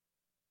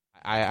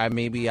I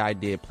maybe I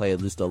did play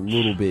just a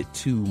little bit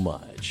too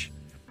much.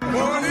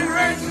 Oh,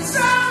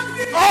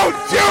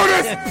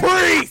 Judas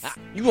Priest!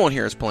 You won't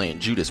hear us playing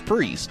Judas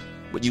Priest,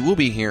 but you will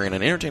be hearing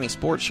an entertaining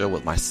sports show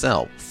with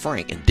myself,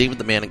 Frank, and David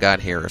the Man of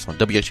God Harris on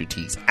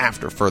WXUT's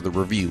After Further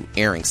Review,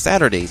 airing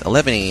Saturdays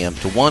 11 a.m.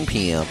 to 1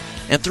 p.m.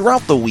 and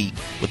throughout the week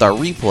with our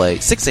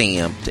replay 6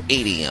 a.m. to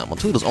 8 a.m. on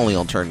Toledo's only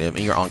alternative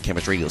and your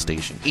on-campus radio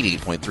station,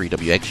 88.3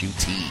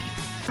 WXUT.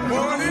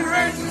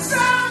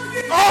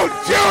 Oh,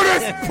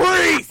 Judas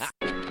Priest!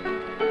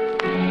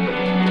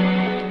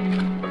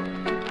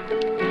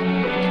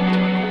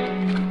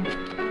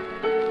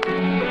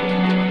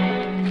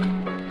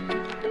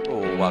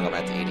 Welcome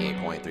back to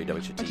 88.3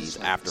 WXUT's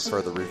After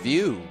Further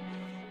Review.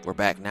 We're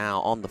back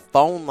now on the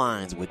phone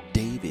lines with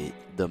David,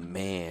 the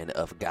Man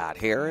of God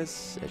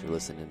Harris. As you're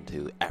listening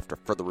to After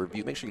Further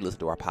Review, make sure you listen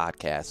to our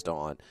podcast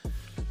on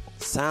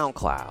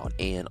SoundCloud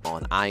and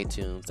on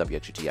iTunes.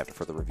 WXUT After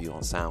Further Review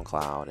on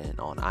SoundCloud, and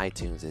on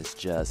iTunes it's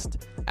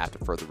just After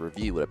Further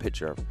Review with a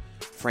picture of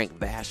Frank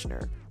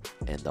Vashner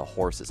and the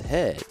horse's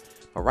head.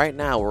 But right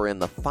now we're in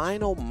the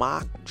final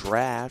mock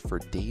draft for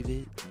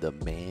David, the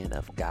Man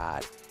of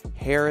God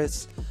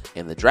Harris.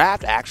 And the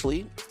draft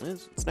actually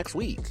it's next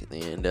week,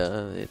 and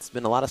it's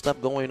been a lot of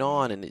stuff going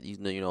on, and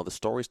you know the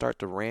stories start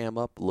to ram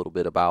up a little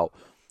bit about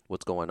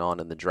what's going on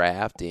in the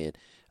draft. And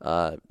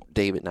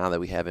David, now that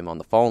we have him on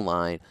the phone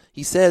line,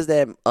 he says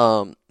that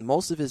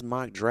most of his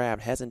mock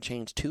draft hasn't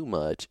changed too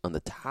much on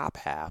the top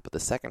half, but the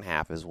second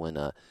half is when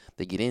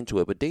they get into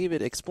it. But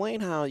David,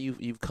 explain how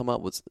you've come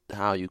up with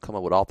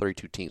all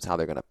 32 teams, how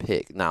they're going to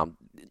pick. Now,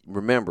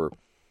 remember,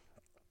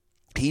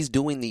 he's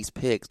doing these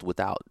picks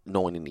without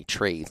knowing any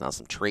trades. Now,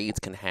 some trades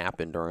can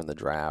happen during the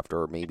draft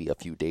or maybe a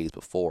few days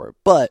before,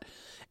 but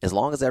as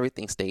long as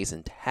everything stays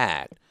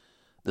intact,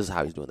 this is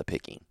how he's doing the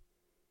picking.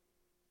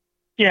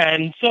 Yeah,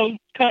 and so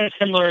kind of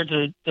similar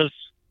to those,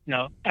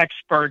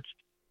 experts,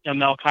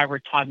 Mel Kiper,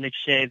 Todd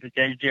McShay, the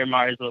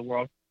Jeremiahs of the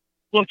world,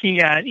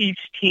 looking at each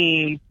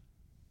team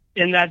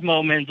in that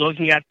moment,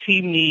 looking at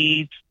team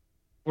needs,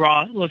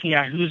 looking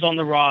at who's on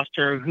the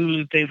roster,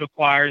 who they've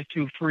acquired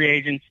through free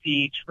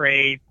agency,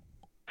 trade,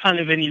 kind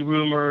of any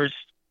rumors,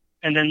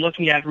 and then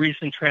looking at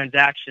recent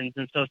transactions.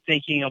 And so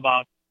thinking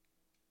about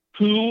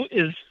who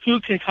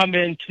can come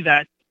into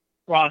that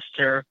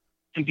roster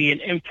and be an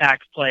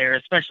impact player,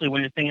 especially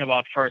when you're thinking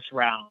about first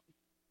round.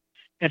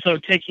 And so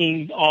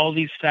taking all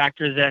these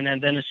factors in,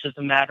 and then it's just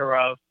a matter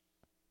of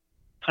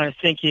kind of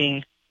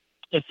thinking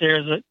if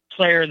there's a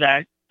player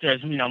that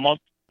there's,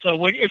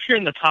 so if you're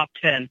in the top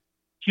 10,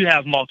 you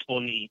have multiple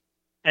needs.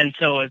 And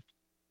so it's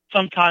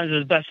sometimes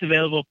the best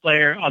available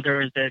player,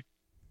 others that,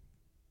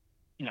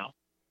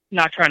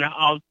 not trying to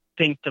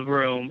outthink the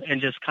room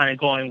and just kind of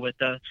going with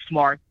the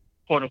smart,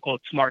 quote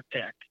unquote, smart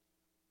pick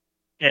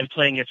and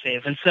playing it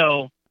safe. And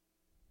so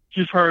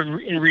you've heard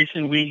in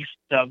recent weeks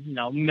of,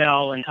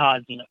 Mel and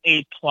Todd's,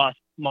 8+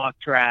 mock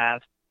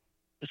drafts.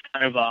 It's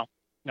kind of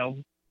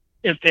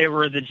if they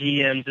were the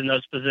GMs in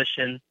those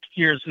positions,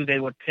 here's who they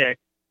would pick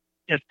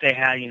if they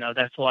had,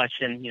 that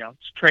selection,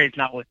 trades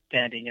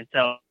notwithstanding. And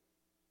so,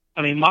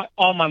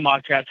 all my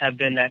mock drafts have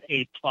been that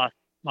 8+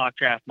 mock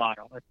draft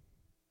model. It's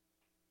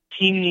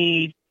team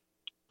need,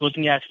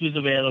 looking at who's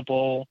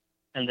available,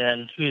 and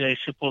then who they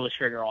should pull the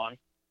trigger on.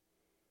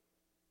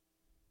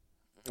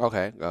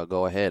 Okay,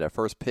 go ahead. Our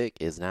first pick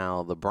is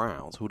now the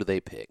Browns. Who do they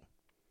pick?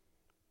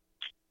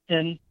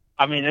 And,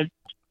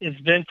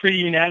 it's been pretty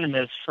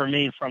unanimous for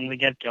me from the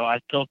get-go.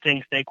 I still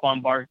think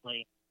Saquon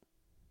Barkley,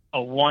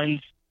 a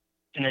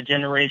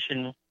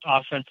once-in-a-generation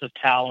offensive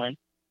talent.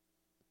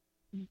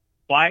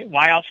 Why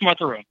outsmart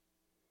the room?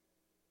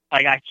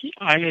 I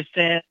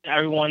understand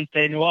everyone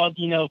saying, well,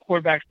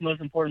 quarterback's the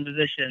most important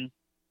position,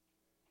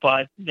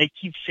 but they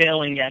keep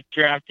failing at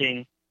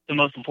drafting the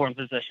most important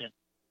position.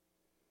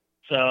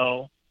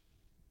 So,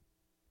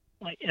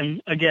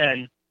 and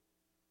again,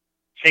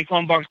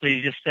 Saquon Barkley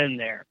is just sitting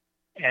there.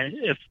 And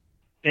if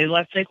they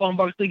let Saquon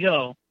Barkley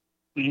go,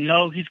 we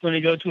know he's going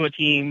to go to a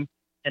team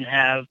and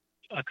have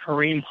a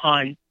Kareem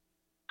Hunt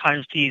kind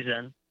of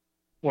season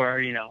where,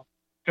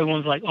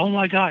 everyone's like, oh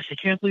my gosh, I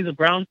can't believe the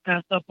Browns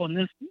passed up on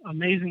this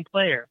amazing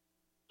player.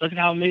 Look at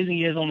how amazing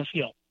he is on the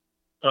field.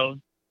 So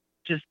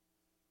just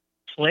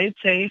play it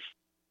safe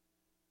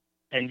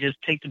and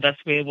just take the best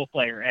available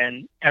player.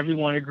 And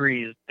everyone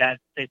agrees that's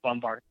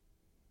Saquon Barkley.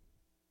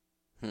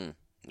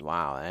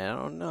 Wow, I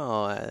don't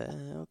know.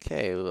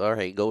 Okay, all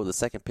right, go with the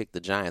second pick,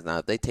 the Giants. Now,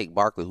 if they take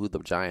Barkley, who the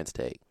Giants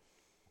take?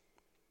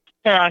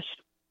 Yeah,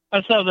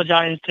 I saw the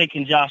Giants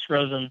taking Josh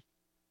Rosen.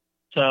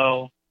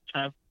 So,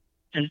 and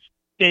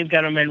Dave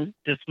Gettleman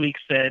this week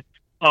said,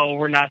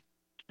 we're not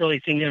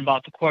really thinking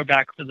about the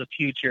quarterback for the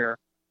future.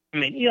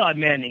 Eli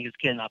Manning is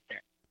getting up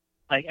there.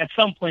 At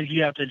some point,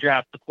 you have to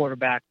draft the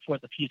quarterback for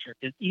the future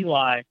because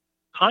Eli,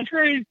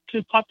 contrary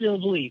to popular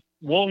belief,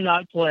 will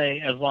not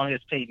play as long as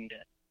Peyton did.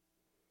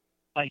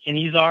 And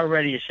he's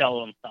already a shell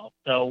of himself.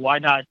 So why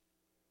not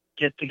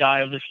get the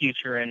guy of the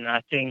future? And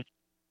I think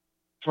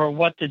for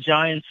what the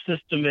Giants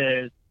system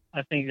is,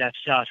 I think that's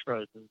Josh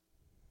Rosen.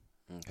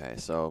 Okay,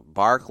 so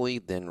Barkley,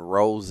 then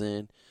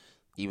Rosen.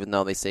 even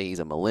though they say he's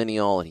a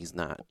millennial and he's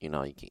not, he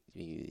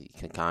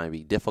can kind of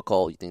be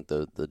difficult. You think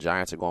the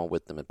Giants are going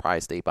with him and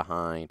probably stay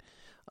behind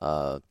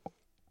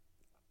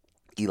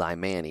Eli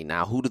Manning.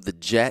 Now, who did the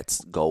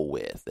Jets go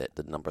with at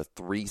the number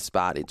 3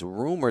 spot? It's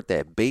rumored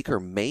that Baker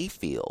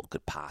Mayfield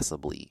could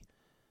possibly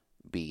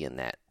be in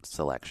that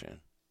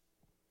selection.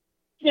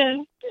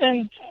 Yeah,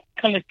 and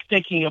kind of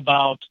thinking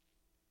about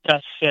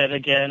that fit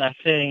again, I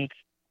think,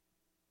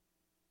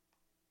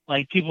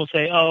 like, people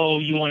say, oh,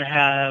 you want to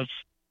have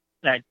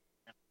that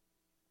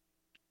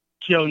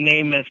Joe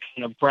Namath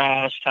kind of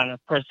brash kind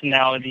of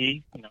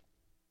personality,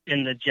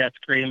 in the Jets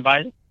green.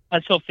 But I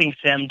still think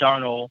Sam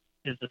Darnold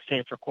is the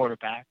safer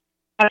quarterback.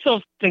 I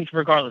still think,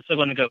 regardless, they're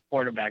going to go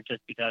quarterback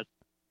just because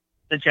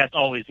the Jets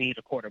always need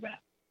a quarterback.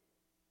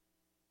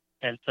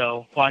 And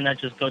so why not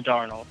just go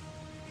Darnold?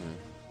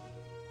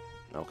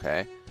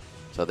 Okay.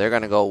 So they're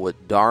going to go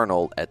with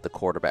Darnold at the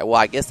quarterback. Well,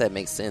 I guess that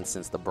makes sense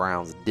since the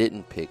Browns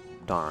didn't pick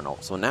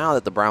Darnold. So now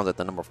that the Browns at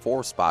the number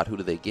 4 spot, who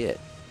do they get?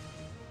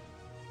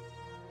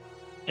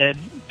 And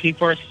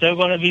people are still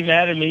going to be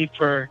mad at me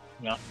for,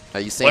 Are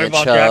you saying what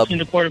about Chubb? drafting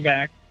the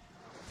quarterback?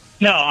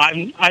 No,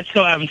 I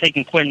still haven't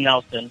taken Quentin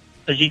Nelson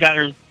because you got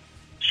to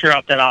shore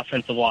up that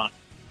offensive line,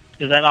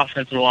 because that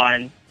offensive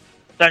line,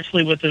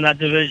 especially within that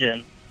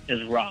division,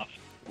 is rough.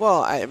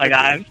 Well,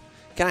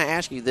 can I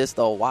ask you this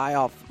though?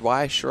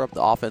 Why shore up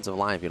the offensive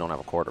line if you don't have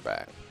a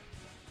quarterback?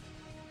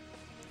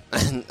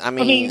 I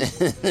mean,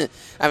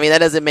 that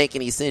doesn't make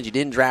any sense. You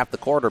didn't draft the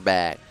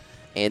quarterback,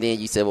 and then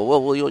you said,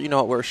 well,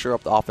 we're shore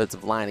up the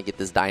offensive line and get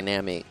this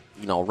dynamic,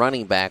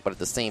 running back. But at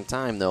the same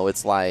time, though,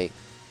 it's like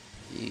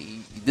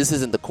this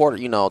isn't the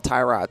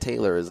Tyrod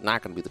Taylor is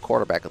not going to be the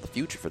quarterback of the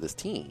future for this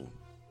team.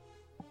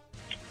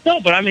 No,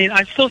 but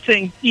I still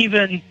think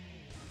even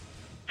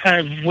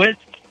kind of with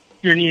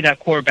your need at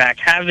quarterback,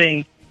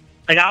 having,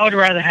 like, I would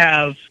rather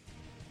have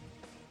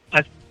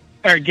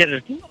get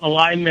a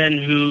lineman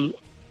who,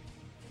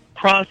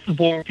 across the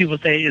board, people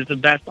say is the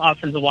best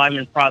offensive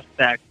lineman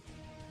prospect,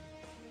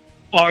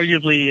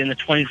 arguably in the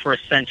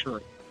 21st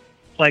century.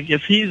 Like,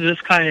 if he's this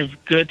kind of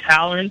good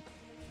talent,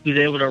 who's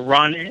able to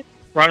run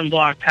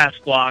block, pass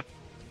block,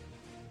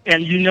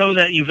 and you know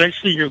that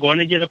eventually you're going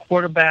to get a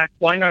quarterback,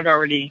 why not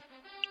already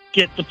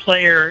get the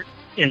player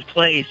in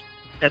place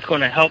that's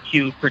going to help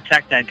you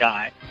protect that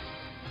guy?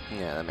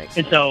 Yeah, that makes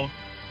sense. And so,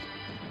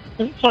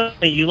 plus,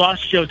 you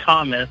lost Joe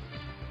Thomas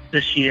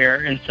this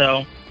year, and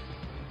so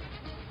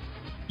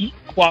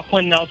while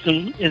Quentin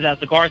Nelson is at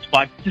the guard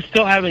spot, just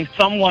still having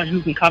someone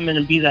who can come in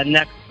and be that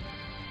next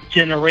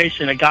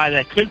generation, a guy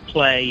that could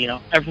play,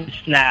 every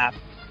snap,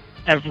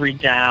 every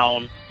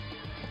down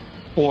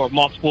for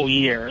multiple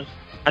years.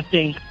 I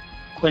think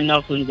Quentin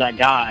Nelson is that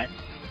guy.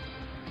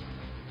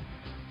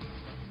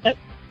 And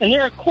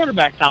there are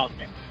quarterbacks out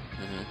there.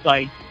 Mm-hmm.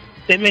 Like,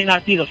 they may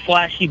not be the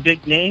flashy,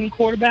 big-name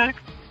quarterbacks,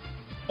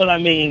 but,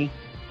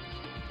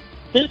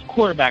 there's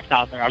quarterbacks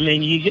out there.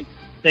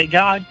 They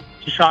got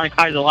Deshaun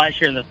Kaiser last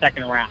year in the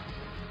second round.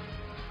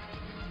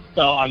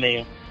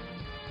 So,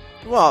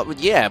 Well,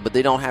 yeah, but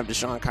they don't have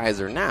Deshaun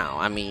Kaiser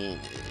now.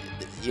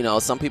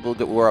 Some people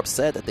were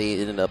upset that they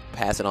ended up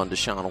passing on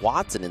Deshaun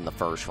Watson in the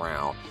first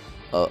round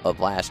of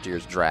last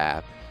year's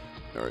draft.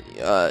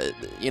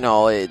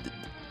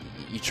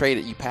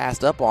 You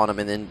passed up on him,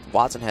 and then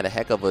Watson had a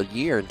heck of a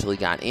year until he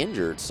got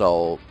injured.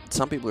 So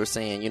some people are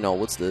saying,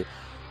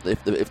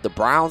 if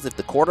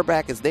the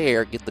quarterback is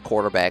there, get the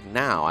quarterback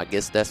now. I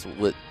guess that's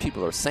what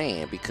people are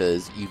saying,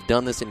 because you've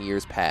done this in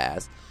years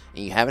past,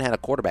 and you haven't had a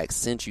quarterback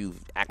since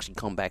you've actually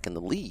come back in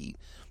the league.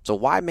 So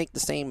why make the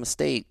same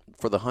mistake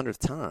for the 100th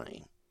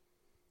time?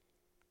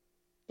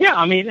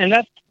 Yeah, and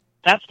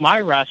that's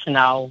my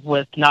rationale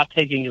with not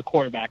taking a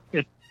quarterback.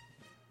 It's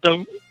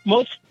the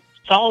most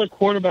solid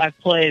quarterback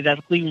play that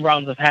the Cleveland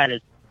Browns have had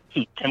is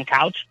Tim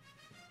Couch.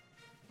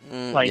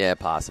 Yeah,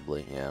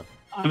 possibly, yeah.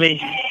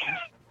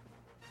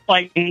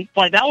 Like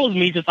that was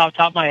me just off the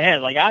top of my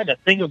head. Like, I had to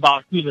think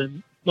about who the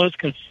most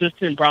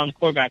consistent Browns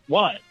quarterback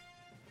was.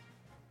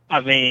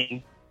 That's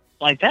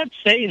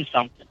saying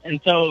something. And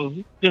so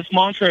this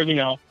mantra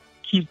of,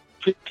 keep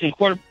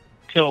quarter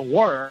till it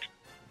works.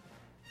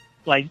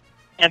 Like,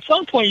 at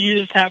some point you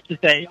just have to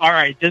say, all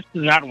right, this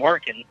is not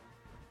working.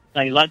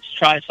 Like, let's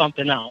try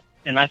something else.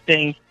 And I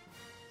think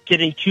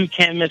getting 2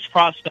 can't-miss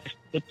prospects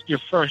with your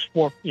first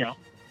 4,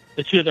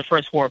 the 2 of the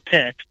first 4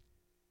 picks,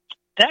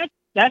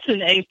 that's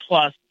an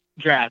A-plus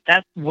draft.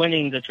 That's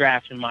winning the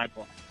draft in my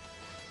book.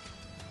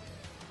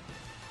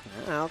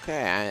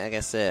 Okay, like I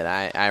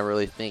said, I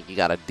really think you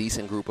got a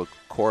decent group of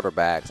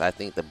quarterbacks. I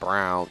think the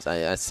Browns,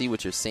 I see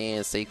what you're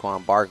saying,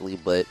 Saquon Barkley,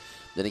 but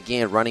then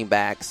again, running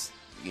backs,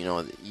 you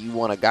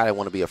want a guy that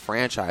want to be a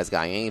franchise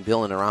guy. You ain't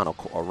building around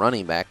a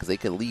running back, because they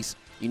can at least,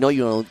 you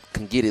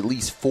can get at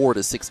least 4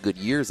 to 6 good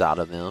years out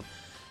of them.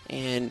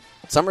 And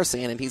some are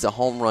saying that he's a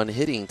home run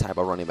hitting type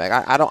of running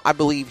back. I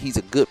believe he's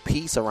a good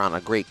piece around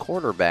a great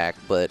quarterback,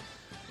 but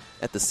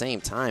at the same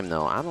time,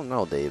 though, I don't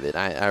know, David.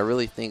 I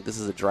really think this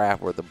is a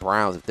draft where the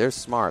Browns, if they're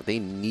smart, they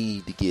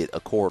need to get a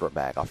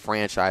quarterback, a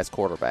franchise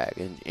quarterback,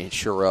 and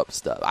shore up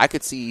stuff. I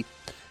could see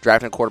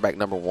drafting a quarterback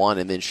number 1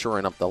 and then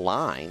shoring up the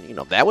line,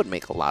 that would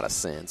make a lot of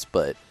sense.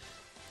 But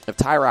if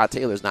Tyrod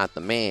Taylor's not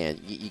the man,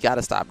 you got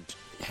to stop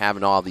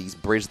having all these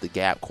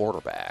bridge-the-gap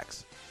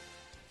quarterbacks.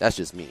 That's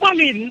just me. Well,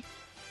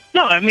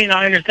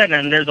 I understand that.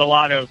 And there's a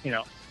lot of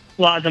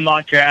the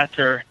mock drafts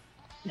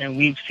and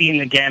we've seen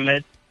the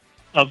gamut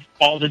of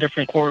all the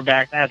different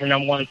quarterbacks at the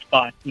number 1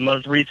 spot. The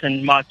most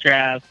recent mock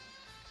draft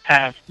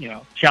have,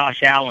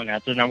 Josh Allen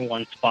at the number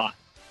 1 spot.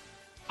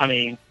 I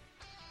mean,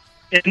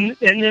 in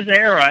this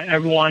era,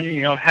 everyone,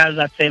 has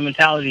that same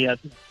mentality of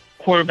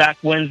quarterback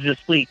wins this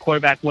week,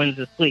 quarterback wins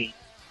this week.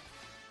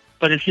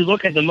 But if you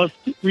look at the most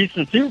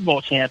recent Super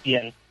Bowl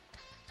champion,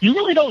 you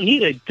really don't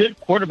need a good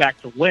quarterback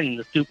to win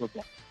the Super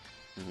Bowl.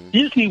 Mm-hmm.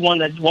 You just need one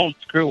that won't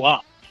screw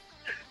up.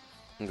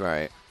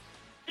 Right.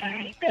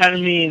 I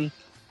mean,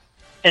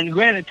 and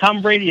granted,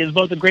 Tom Brady is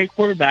both a great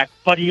quarterback,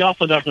 but he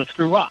also doesn't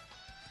screw up.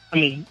 I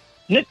mean,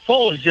 Nick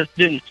Foles just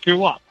didn't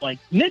screw up. Like,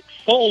 Nick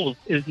Foles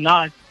is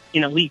not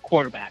an elite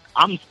quarterback.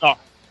 I'm sorry.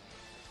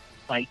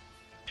 Like,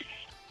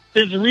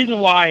 there's a reason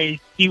why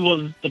he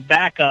was the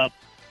backup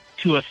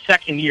to a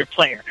second-year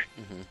player.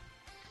 Mm-hmm.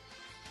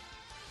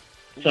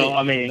 So,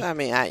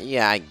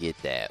 I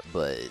get that,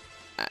 but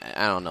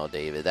I don't know,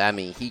 David. I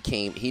mean, he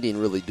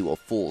didn't really do a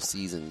full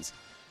season's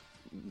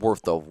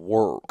worth of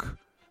work.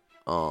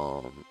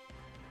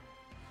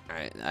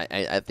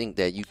 I think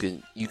that you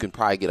can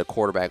probably get a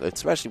quarterback,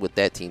 especially with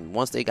that team.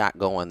 Once they got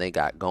going, they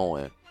got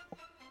going.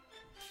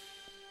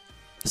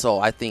 So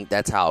I think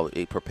that's how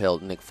it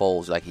propelled Nick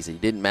Foles. Like he said, he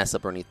didn't mess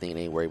up or anything.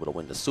 They were able to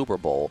win the Super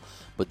Bowl.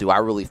 But do I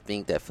really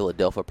think that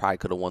Philadelphia probably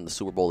could have won the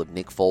Super Bowl if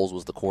Nick Foles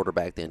was the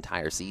quarterback the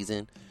entire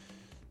season?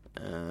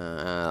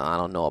 I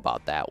don't know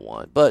about that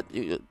one. But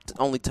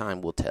only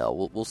time will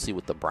tell. We'll see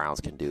what the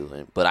Browns can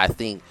do. But I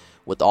think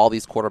with all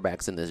these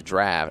quarterbacks in this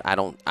draft, I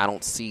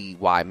don't see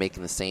why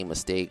making the same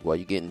mistake. While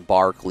you're getting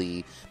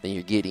Barkley, then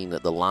you're getting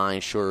the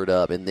line shored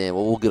up, and then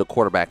we'll get a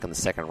quarterback in the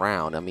second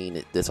round. I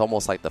mean, it's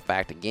almost like the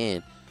fact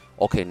again.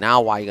 Okay, now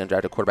why are you going to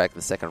draft a quarterback in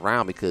the second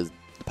round? Because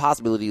the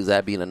possibility of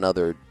that being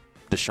another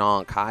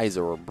Deshaun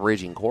Kaiser or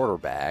bridging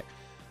quarterback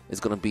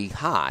is going to be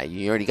high.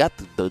 You already got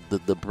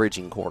the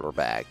bridging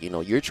quarterback.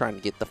 You're trying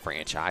to get the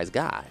franchise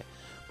guy.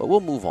 But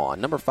we'll move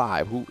on. Number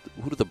 5, who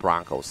do the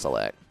Broncos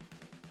select?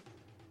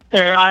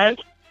 I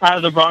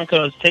have the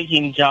Broncos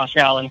taking Josh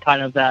Allen,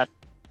 kind of that,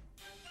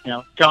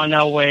 John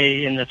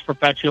Elway in this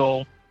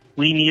perpetual,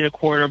 we need a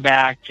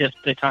quarterback just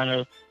to kind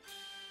of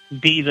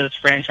be this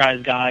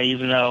franchise guy,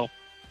 even though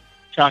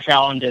Josh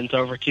Allen didn't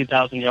throw over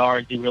 2,000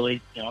 yards. He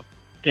really,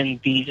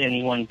 didn't beat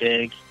anyone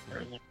big.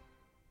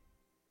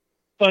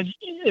 But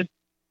it's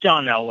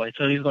John Elway,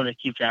 so he's going to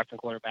keep drafting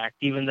quarterbacks,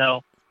 even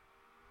though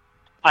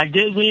I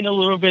did lean a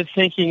little bit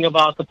thinking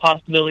about the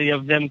possibility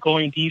of them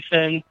going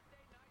defense.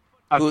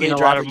 I've seen a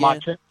lot of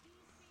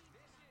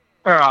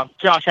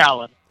Josh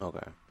Allen.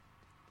 Okay.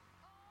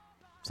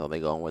 So they're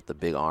going with the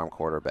big arm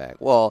quarterback.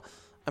 Well,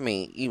 I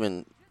mean,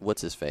 even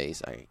what's his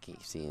face? I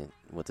keep seeing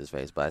what's his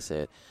face, but I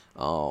said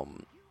a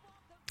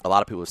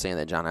lot of people are saying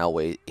that John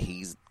Elway,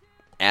 he's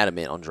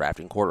adamant on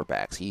drafting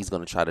quarterbacks. He's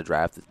going to try to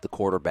draft the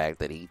quarterback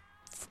that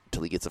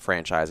until he gets a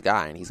franchise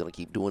guy, and he's going to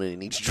keep doing it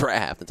in each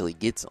draft until he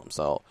gets them.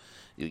 So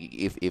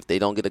if they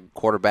don't get a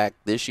quarterback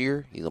this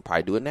year, he's going to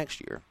probably do it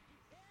next year.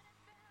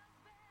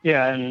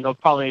 Yeah, and they'll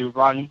probably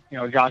run,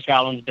 Josh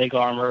Allen's big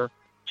armor.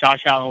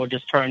 Josh Allen would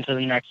just turn into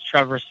the next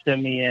Trevor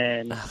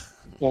Siemian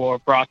or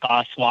Brock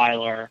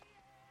Osweiler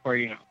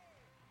or,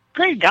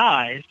 great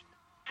guys,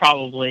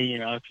 probably,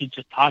 if you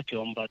just talk to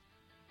them, but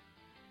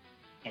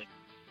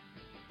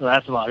so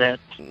that's about it.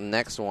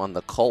 Next one,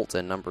 the Colts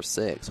at number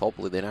 6.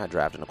 Hopefully they're not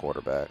drafting a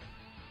quarterback.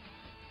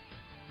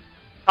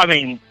 I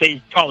mean,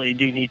 they probably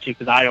do need to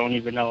because I don't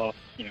even know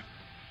if,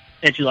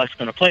 Andrew Luck's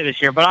going to play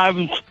this year. But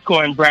I'm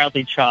going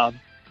Bradley Chubb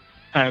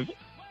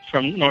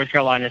from North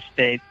Carolina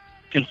State.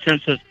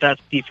 Consensus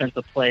best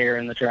defensive player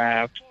in the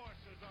draft.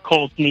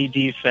 Colts need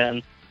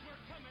defense,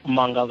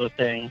 among other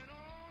things.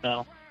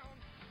 So.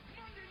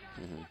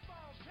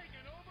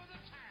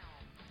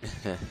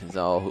 Mm-hmm.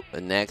 So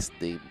next,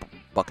 the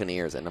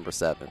Buccaneers at number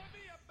 7.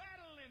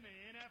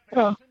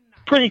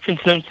 Pretty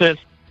consensus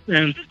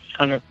and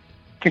kind of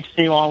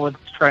continue on with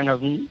the trend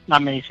of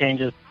not many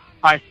changes.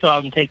 I still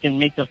haven't taken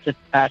Minkah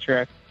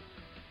Fitzpatrick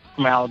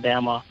from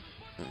Alabama.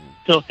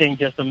 Still think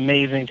just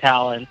amazing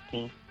talent.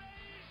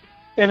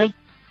 And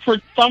for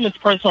some, it's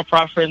personal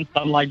preference.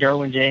 Some like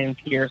Derwin James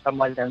here, some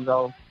like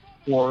Denzel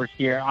Ward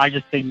here. I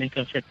just think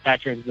Minkah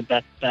Fitzpatrick is the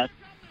best bet.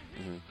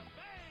 Mm-hmm.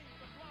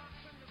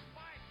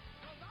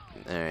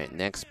 All right,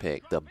 next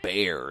pick, the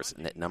Bears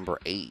at number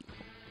 8.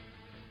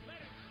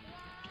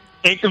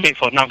 Baker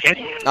Mayfield. No, I'm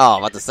kidding. Oh,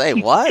 I'm about to say,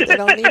 what? They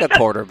don't need a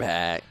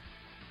quarterback.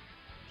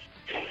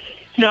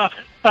 No,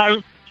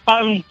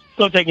 I'm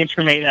still taking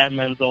Tremaine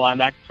Edmonds, the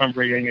linebacker from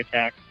Virginia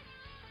Tech.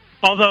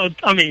 Although,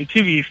 I mean,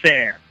 to be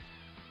fair,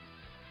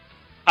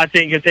 I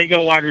think if they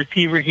go wide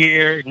receiver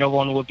here, no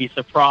one would be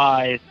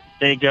surprised. If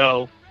they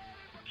go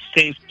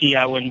safety,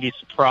 I wouldn't be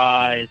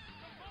surprised.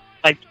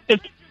 Like,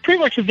 it's pretty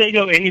much if they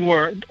go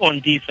anywhere on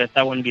defense,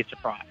 I wouldn't be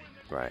surprised.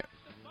 Right.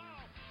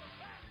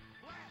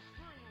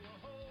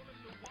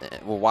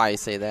 Well, why you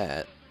say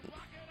that?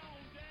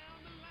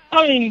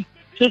 I mean,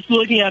 just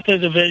looking at the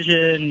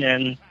division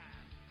and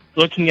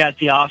looking at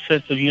the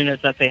offensive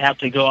units that they have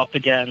to go up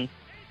against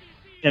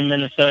in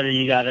Minnesota,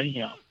 you got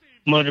to,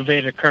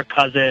 motivate a Kirk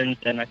Cousins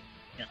and a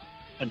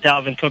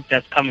Dalvin Cook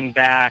that's coming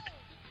back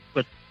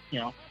with,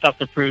 stuff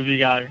to prove. You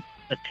got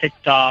a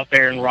ticked off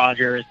Aaron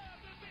Rodgers,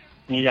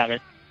 and you got a,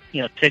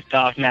 ticked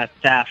off Matt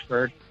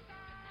Stafford.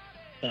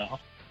 So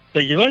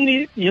you're going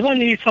to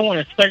need someone,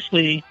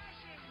 especially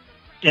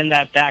in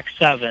that back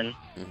seven,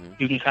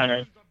 who can kind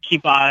of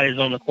keep eyes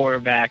on the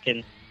quarterback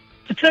and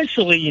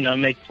potentially,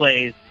 make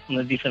plays on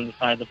the defensive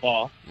side of the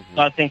ball.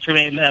 So I think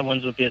Tremaine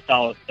Edwards would be a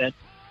solid fit.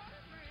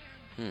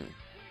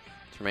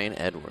 Tremaine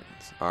Edwards.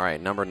 All right,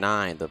 number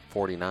 9, the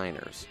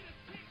 49ers.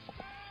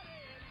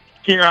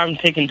 Here I'm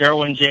taking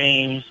Derwin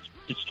James,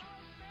 just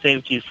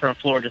safety from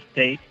Florida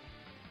State.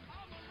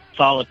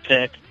 Solid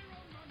pick.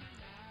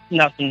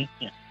 Nothing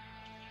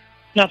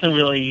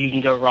really you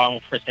can go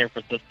wrong for San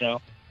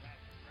Francisco.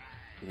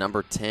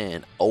 Number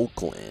 10,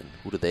 Oakland.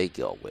 Who do they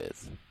go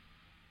with?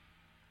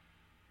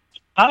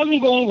 I'm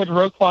going with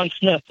Roquan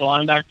Smith, the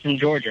linebacker from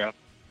Georgia.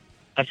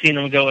 I've seen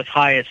him go as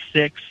high as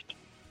 6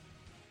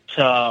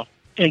 to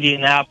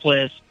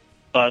Indianapolis,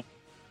 but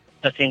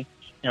I think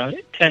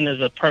 10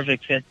 is a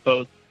perfect fit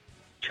both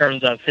in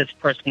terms of his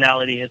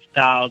personality, his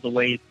style, the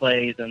way he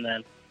plays, and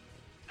then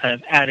kind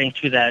of adding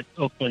to that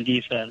Oakland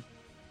defense.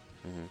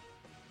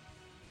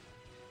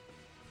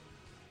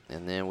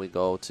 And then we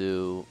go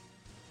to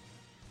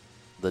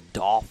the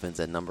Dolphins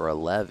at number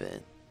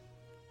 11.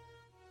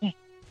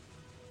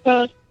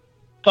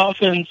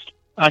 Dolphins,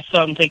 I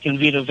saw him taking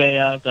Vita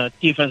Vea, the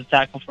defensive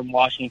tackle from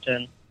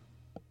Washington.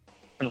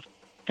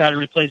 Got to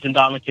replace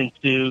Ndamukong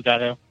Suh. Got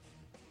to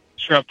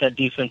shore up that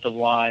defensive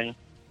line.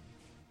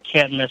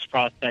 Can't miss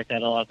prospect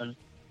at 11.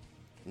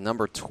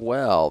 Number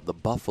 12, the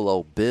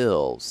Buffalo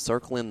Bills,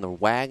 circling the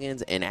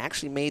wagons and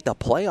actually made the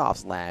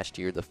playoffs last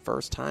year, the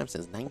first time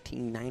since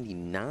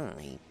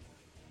 1999.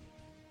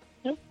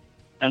 Yep.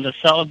 And to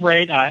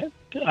celebrate,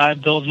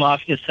 Bills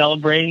Mafia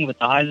celebrating with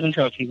the Heisman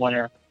Trophy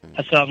winner.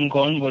 I saw him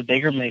going with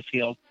Baker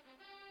Mayfield.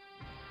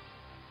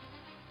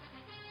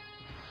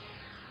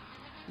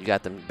 You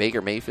got the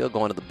Baker Mayfield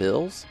going to the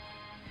Bills?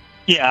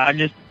 Yeah,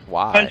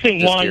 Why? I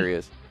think just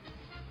curious.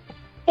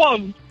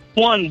 Well,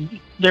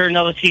 they're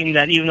another team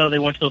that even though they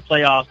went to the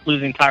playoffs,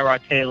 losing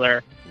Tyrod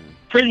Taylor,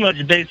 pretty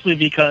much basically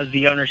because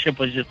the ownership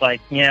was just like,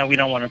 yeah, we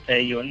don't want to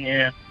pay you, and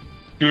you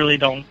really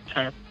don't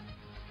kind of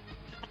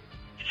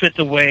fit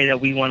the way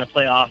that we want to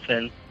play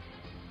offense.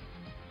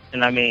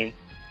 And I mean,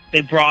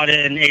 they brought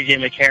in A.J.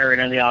 McCarron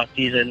in the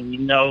offseason. We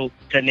know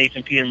that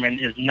Nathan Peterman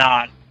is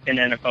not an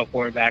NFL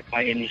quarterback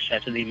by any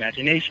stretch of the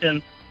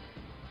imagination.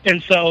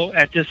 And so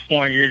at this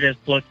point, you're just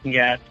looking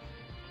at,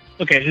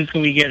 okay, who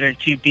can we get in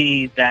to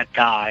be that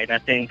guy? And I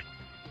think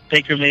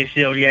Baker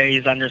Mayfield,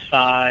 he's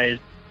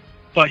undersized,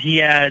 but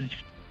he adds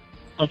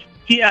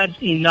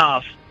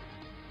enough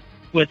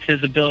with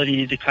his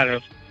ability to kind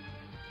of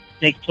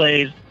make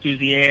plays through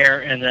the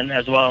air and then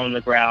as well on the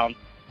ground.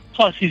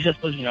 Plus, he's just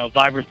a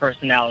vibrant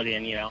personality,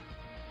 and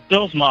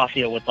Bills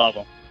Mafia would love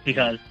him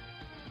because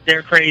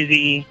they're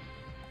crazy.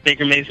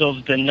 Baker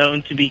Mayfield's been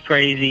known to be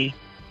crazy.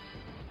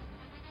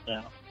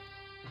 So.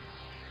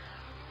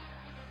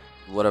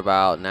 What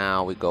about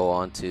now we go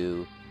on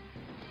to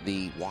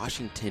the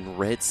Washington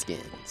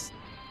Redskins?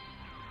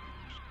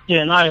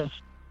 Yeah, and I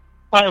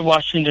have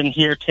Washington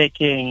here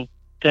taking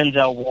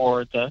Denzel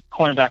Ward, the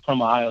cornerback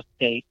from Ohio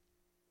State.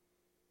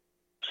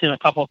 I've seen a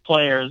couple of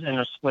players and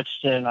they're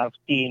switched in. I've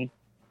seen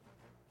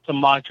some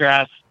mock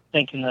drafts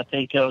thinking that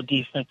they go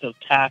defensive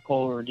tackle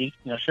or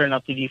sure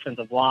enough the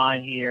defensive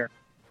line here.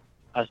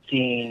 I've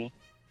seen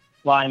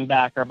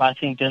linebacker, but I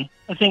think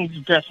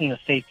addressing the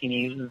safety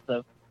needs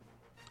is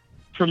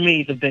for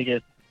me the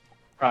biggest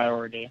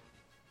priority.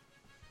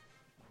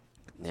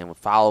 And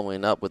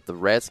following up with the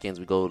Redskins,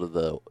 we go to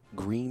the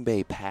Green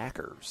Bay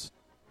Packers.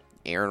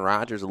 Aaron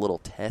Rodgers a little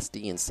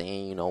testy and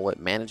saying,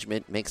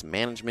 management makes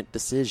management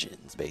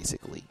decisions,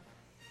 basically.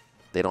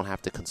 They don't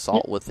have to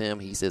consult with him.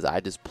 He says, I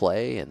just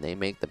play, and they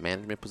make the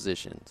management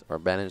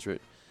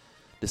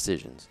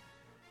decisions.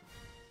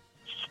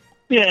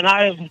 Yeah, and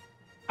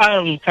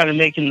I'm kind of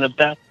making the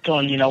bet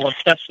on,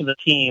 what's best for the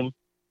team.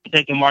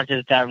 Taking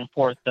Marcus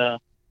Davenport, the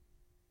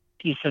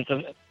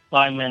defensive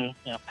lineman,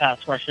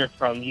 pass rusher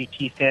from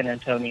UT San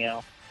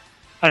Antonio.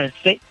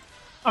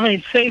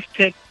 Safe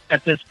pick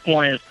at this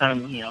point is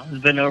kind of, has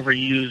been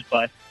overused,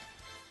 but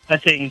I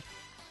think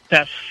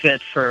best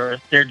fit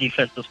for their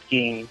defensive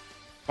scheme.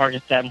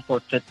 Marcus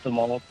Davenport fits the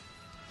mold.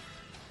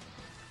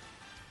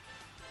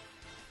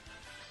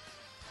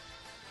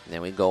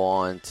 Then we go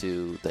on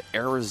to the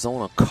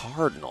Arizona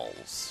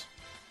Cardinals.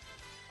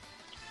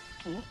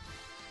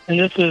 And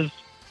this is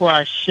where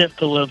I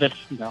shift a little bit,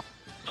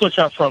 switch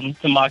up from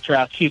the mock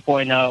draft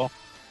 2.0.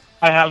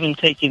 I have him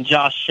taking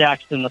Josh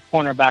Jackson, the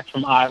cornerback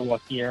from Iowa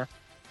here.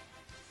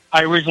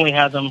 I originally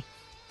had them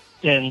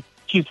in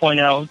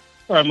 2.0,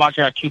 or mock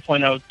draft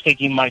 2.0,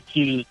 taking Mike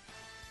Hughes,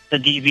 the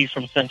DB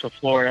from Central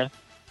Florida.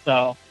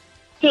 So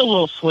still a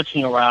little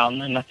switching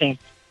around, and I think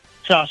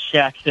Josh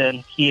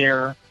Jackson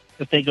here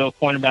if they go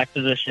cornerback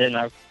position.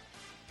 I've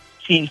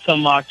seen some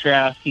mock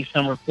drafts, see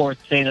some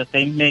reports saying that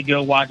they may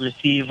go wide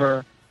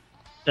receiver.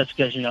 That's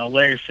because,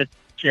 Larry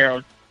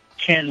Fitzgerald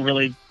can't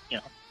really,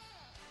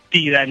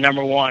 be that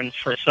number one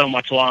for so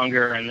much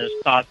longer. And there's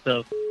thoughts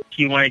of,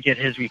 do you want to get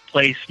his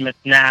replacement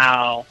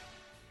now,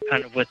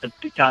 kind of with a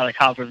guy like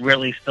Calvin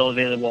Ridley still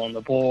available on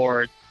the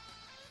board.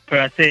 But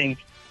I think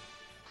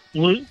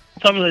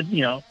some of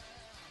the,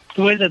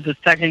 the way that the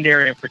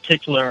secondary in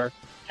particular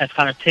has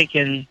kind of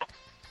taken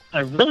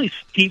a really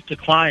steep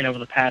decline over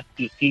the past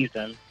few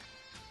seasons.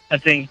 I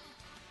think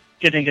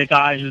getting a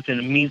guy who can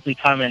immediately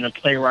come in and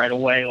play right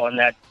away on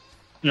that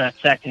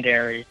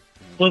secondary is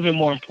a little bit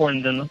more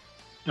important than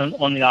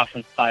on the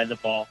offense side of the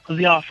ball, because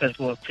the offense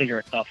will figure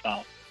itself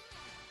out.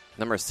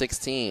 Number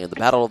 16, the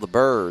Battle of the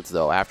Birds,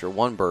 though. After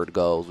one bird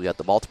goes, we got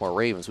the Baltimore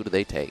Ravens. Who do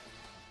they take?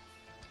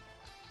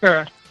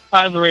 Sure.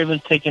 I have the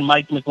Ravens taking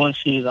Mike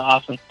McGlinchey, the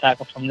offensive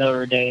tackle from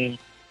Notre Dame.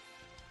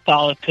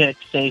 Solid pick,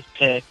 safe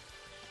pick.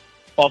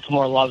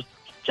 Baltimore loves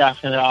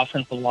drafting their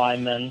offensive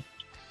linemen.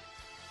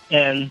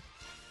 And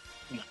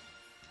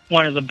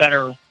one of the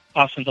better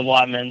offensive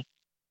linemen,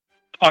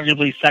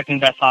 arguably second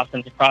best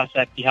offensive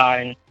prospect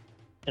behind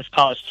his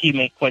college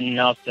teammate Quentin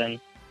Nelson.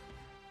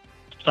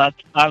 So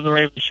I have the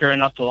Ravens sure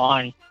enough to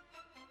line.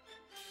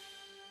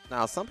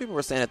 Now, some people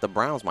were saying that the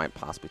Browns might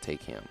possibly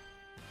take him.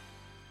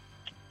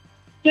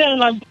 Yeah,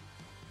 and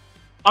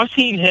I've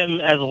seen him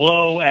as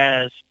low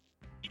as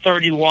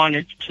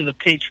 31 to the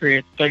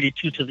Patriots,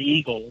 32 to the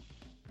Eagles.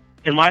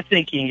 And my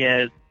thinking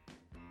is,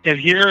 if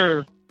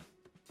you're,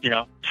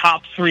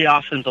 top three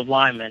offensive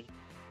linemen,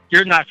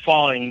 you're not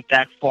falling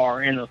that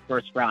far in the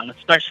first round,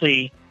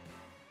 especially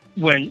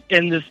when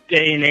in this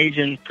day and age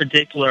in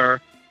particular,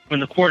 when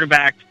the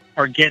quarterbacks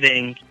are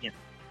getting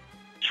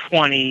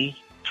 $20,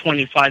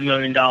 $25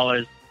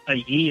 million a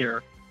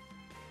year,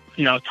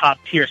 top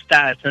tier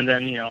status, and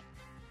then,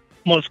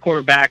 most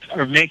quarterbacks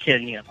are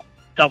making,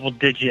 double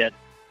digit,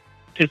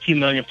 $15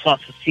 million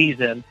plus a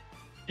season.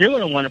 You're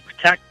going to want to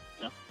protect,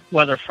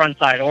 whether front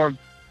side or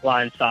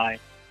line side.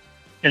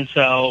 And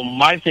so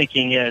my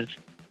thinking is,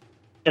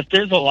 if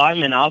there's a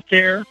lineman out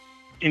there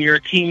and you're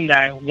a team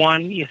that,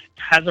 one,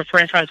 has a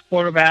franchise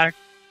quarterback,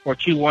 or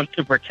two, wants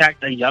to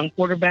protect a young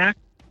quarterback,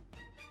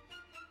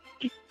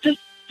 just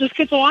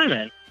get the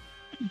lineman.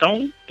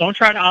 Don't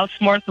try to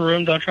outsmart the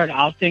room. Don't try to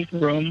outthink the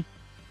room.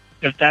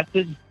 If that's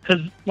it, because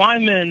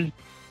linemen,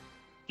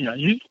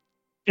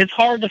 it's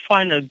hard to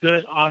find a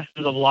good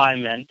offensive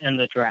lineman in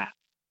the draft.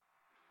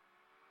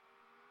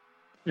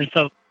 And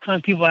so kind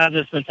of people have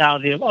this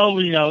mentality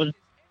of,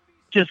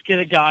 just get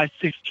a guy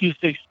 6'2",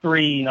 6'3",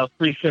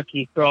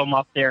 350, throw him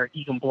up there,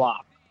 he can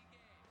block.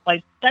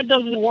 Like, that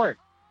doesn't work.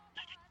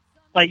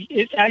 Like,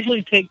 it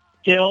actually takes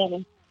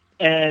skill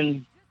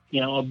and,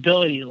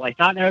 ability. Like,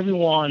 not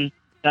everyone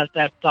that's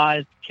that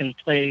size can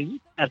play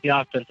at the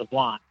offensive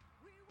line.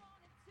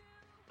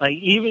 Like,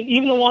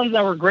 even the ones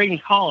that were great in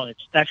college,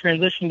 that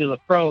transition to the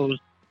pros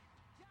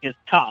is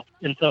tough.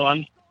 And so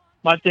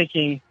my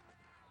thinking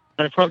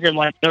that a program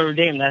like Notre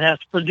Dame that has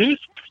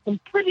produced some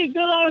pretty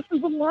good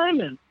offensive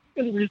linemen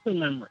in recent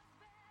memory,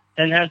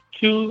 and has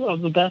two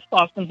of the best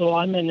offensive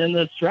linemen in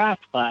this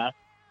draft class.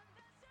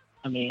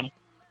 I mean,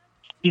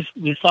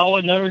 we saw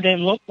what Notre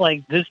Dame looked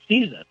like this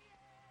season,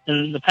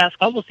 in the past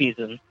couple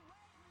seasons,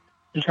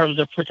 in terms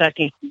of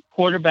protecting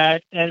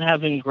quarterback and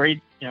having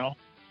great,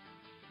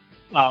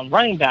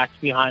 running backs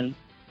behind.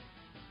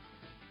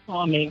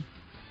 I mean,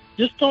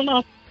 just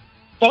don't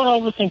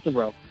overthink the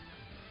rope.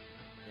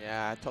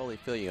 Yeah, I totally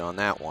feel you on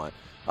that one.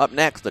 Up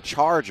next, the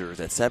Chargers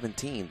at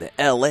 17, the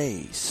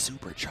LA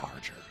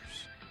Superchargers.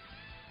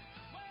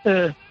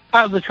 I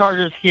have the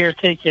Chargers here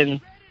taking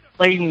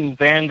Leighton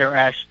Vander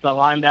Esch, the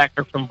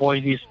linebacker from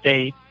Boise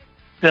State,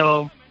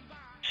 still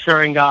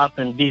shoring up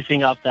and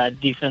beefing up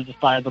that defensive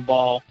side of the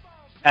ball,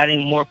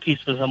 adding more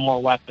pieces and more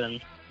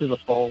weapons to the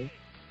fold.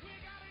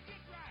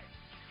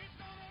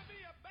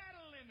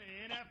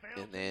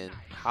 And then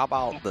how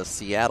about the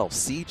Seattle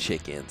Sea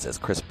Chickens, as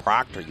Chris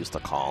Proctor used to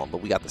call them,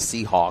 but we got the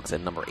Seahawks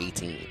at number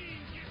 18.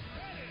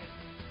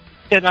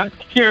 And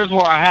here's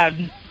where I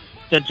had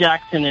the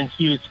Jackson and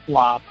Hughes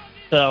flop.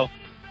 So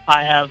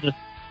I have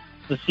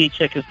the Sea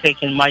Chickens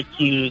taking Mike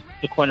Hughes,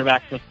 the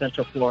cornerback from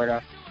Central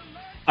Florida.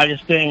 I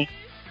just think,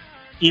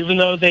 even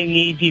though they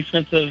need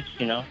defensive,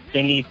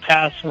 they need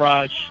pass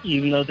rush,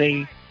 even though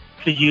they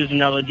could use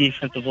another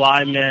defensive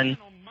lineman,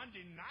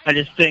 I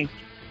just think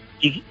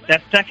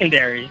that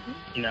secondary,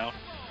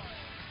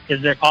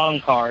 is their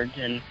calling card,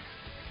 and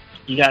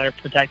you got to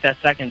protect that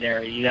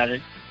secondary. You got to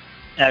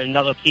add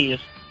another piece.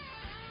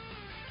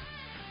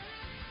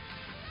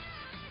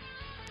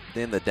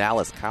 Then the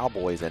Dallas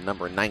Cowboys at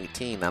number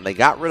 19. Now, they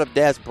got rid of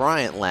Dez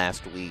Bryant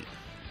last week.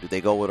 Do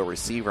they go with a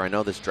receiver? I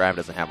know this draft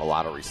doesn't have a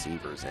lot of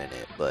receivers in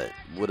it, but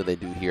what do they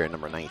do here at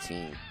number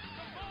 19?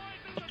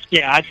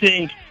 Yeah, I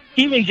think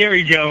even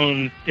Jerry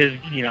Jones is,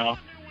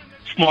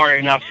 smart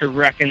enough to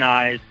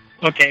recognize,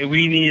 okay,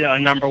 we need a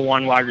number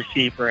one wide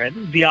receiver.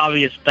 And the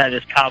obvious bet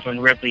is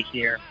Calvin Ridley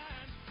here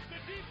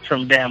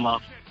from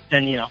Bama.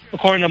 And,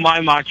 according to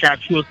my mock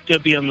draft, he will still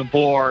be on the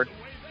board.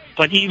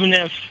 But even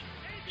if,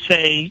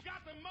 say,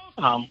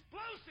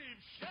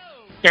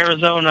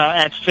 Arizona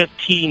at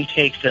 15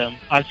 takes him,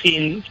 I've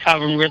seen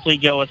Calvin Ridley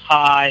go as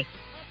high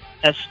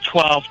as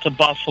 12 to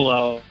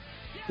Buffalo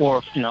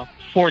or,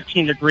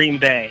 14 to Green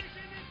Bay.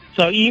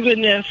 So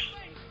even if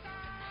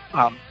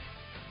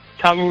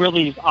Calvin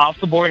Ridley is off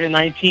the board at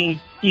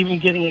 19, even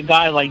getting a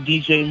guy like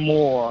DJ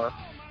Moore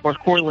or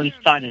Courtland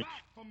Sutton,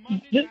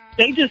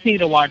 they just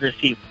need a wide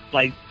receiver.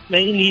 Like,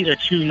 they need a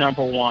true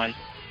number one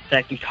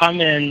that can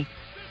come in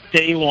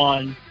day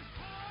one,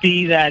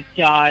 be that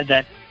guy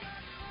that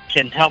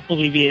can help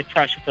alleviate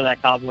pressure for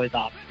that Cowboys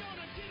offense.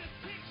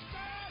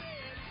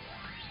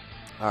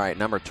 All right,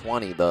 number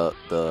 20,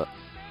 the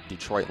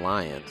Detroit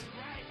Lions.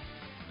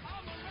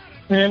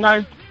 And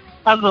I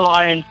have the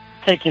Lions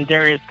taking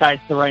Darius Geis,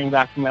 the running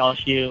back from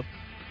LSU,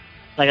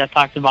 like I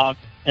talked about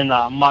in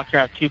the mock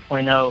draft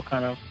 2.0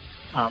 kind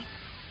of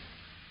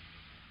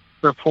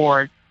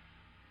report.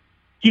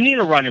 You need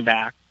a running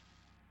back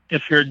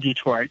if you're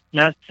Detroit.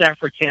 Matt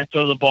Stafford can't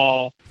throw the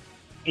ball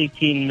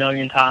 18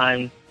 million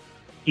times.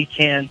 He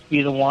can't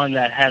be the one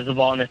that has the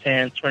ball in his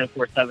hands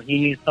 24/7. He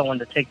needs someone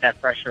to take that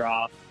pressure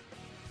off.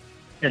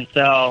 And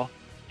so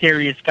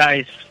Darius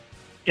Geis,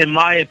 in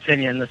my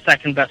opinion, the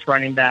second best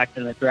running back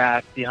in the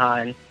draft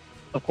behind,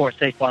 of course,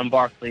 Saquon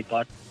Barkley,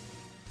 but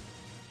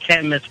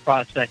can't miss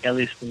prospect, at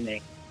least for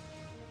me.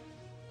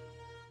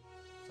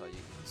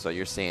 So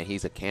you're saying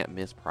he's a can't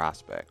miss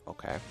prospect.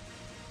 Okay.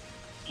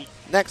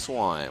 Next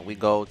one, we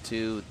go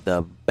to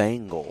the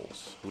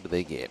Bengals. Who do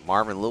they get?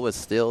 Marvin Lewis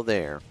still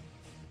there.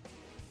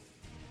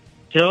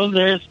 Still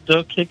there,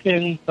 still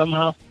kicking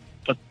somehow,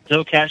 but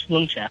still cashing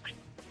them checks.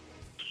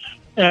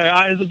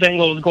 I have the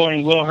Bengals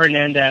going Will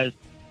Hernandez,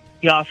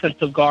 the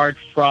offensive guard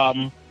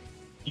from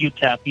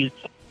UTEP,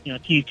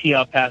 UT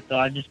El Paso.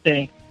 I just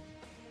think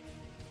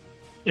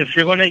if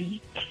you're going to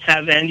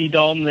have Andy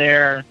Dalton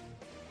there,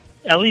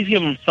 at least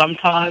give him some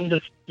time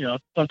to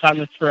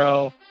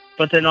throw,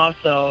 but then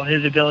also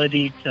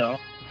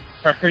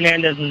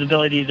Hernandez's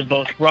ability to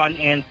both run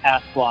and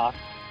pass block.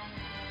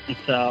 And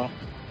so,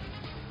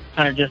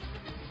 kind of just,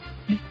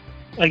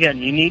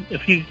 again,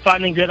 if he's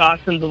finding good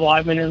offensive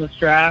linemen in this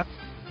draft,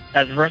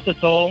 that's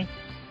versatile,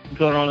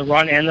 going on the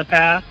run and the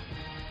pass,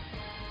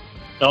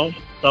 don't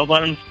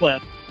let him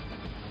slip.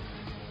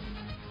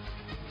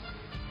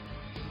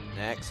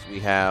 Next, we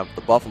have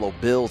the Buffalo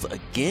Bills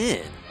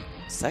again,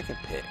 second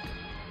pick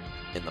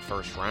in the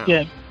first round.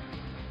 Yeah.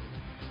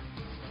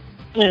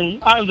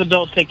 And I have the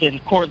Bills taking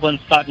Courtland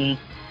Sutton,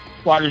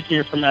 wide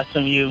receiver from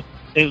SMU.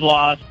 They've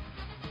lost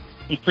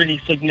some pretty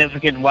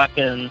significant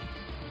weapons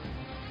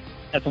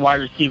at the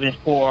wide receiving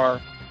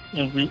core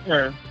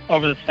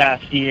over this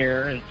past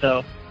year. And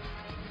so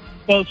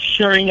both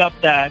shoring up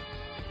that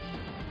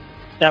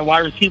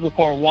wide receiver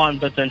core, one,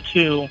 but then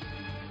two,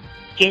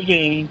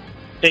 giving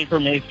Baker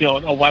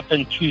Mayfield a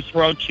weapon to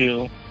throw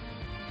to,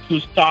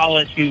 who's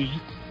solid, who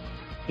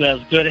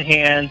has good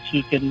hands,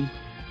 who can,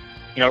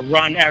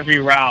 run every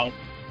route.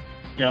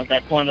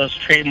 That's one of those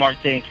trademark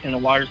things. Can the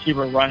wide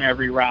receiver run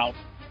every route?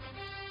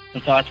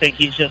 And so I think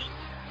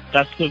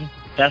that's the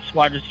best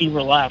wide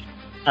receiver left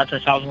after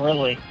Calvin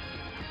Ridley.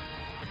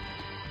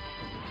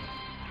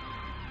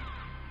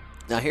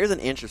 Now here's an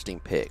interesting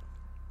pick.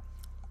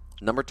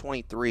 Number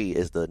 23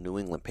 is the New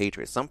England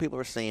Patriots. Some people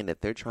are saying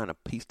that they're trying to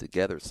piece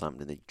together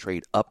something to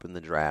trade up in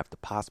the draft to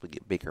possibly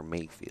get Baker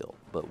Mayfield.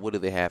 But what do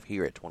they have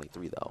here at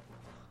 23, though?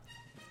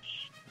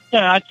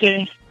 Yeah, I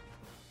think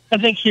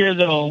here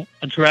they'll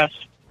address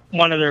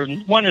one of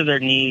their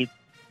needs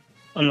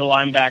on the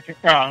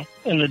linebacker,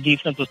 in the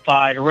defensive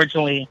side.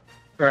 Originally,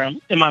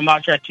 in my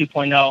mock draft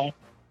 2.0,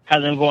 had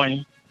them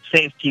going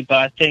safety, but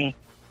I think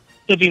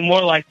they'll be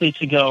more likely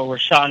to go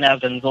Rashaan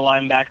Evans, the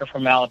linebacker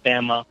from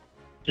Alabama,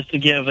 just to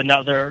give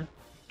another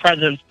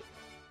presence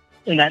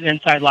in that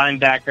inside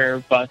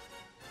linebacker, but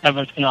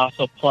Evans can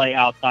also play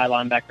outside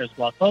linebacker as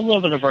well. So a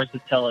little bit of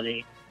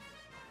versatility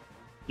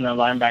in the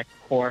linebacker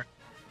core.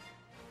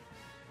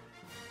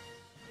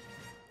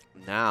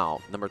 Now,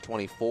 number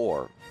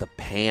 24, the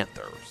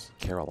Panthers,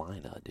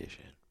 Carolina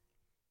edition.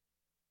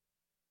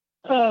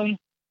 Again,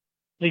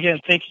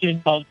 thinking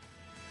about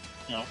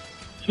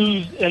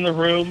who's in the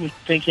room,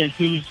 thinking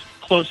who's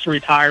close to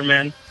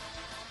retirement.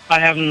 I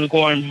have them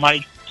going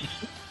Mike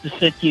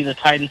Gesicki, the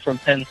Titan from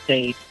Penn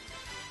State,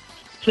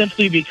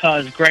 simply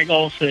because Greg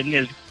Olsen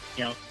is,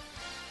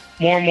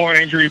 more and more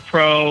injury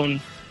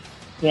prone.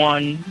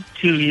 1,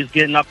 2, he's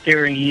getting up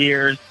there in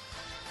years.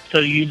 So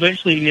you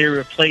eventually need a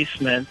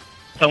replacement,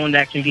 someone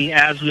that can be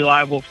as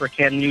reliable for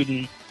Cam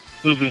Newton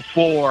moving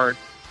forward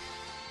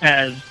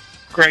as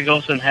Greg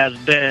Olsen has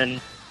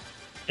been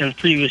in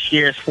previous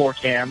years for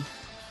Cam.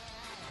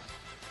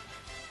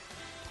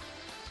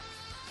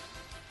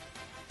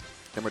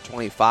 Number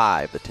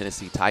 25, the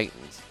Tennessee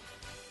Titans.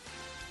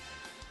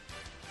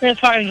 The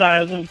Titans, I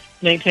have them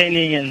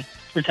maintaining and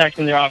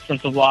protecting their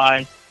offensive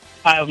line.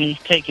 I have them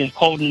taking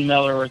Colton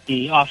Miller at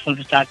the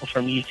offensive tackle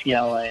from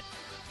UCLA.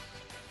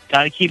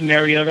 Got to keep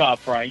Mariota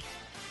upright.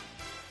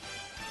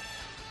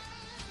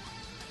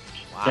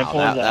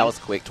 Wow, that was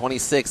quick.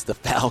 26, the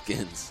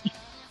Falcons.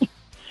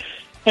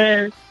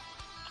 And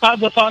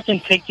the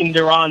Falcons taking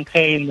Deron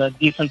Payne, the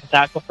defensive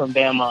tackle from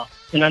Bama.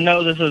 And I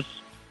know this is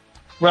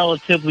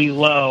relatively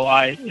low.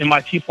 In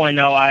my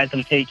 2.0, I had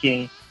them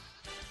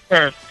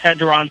had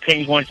Deron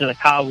Payne going to the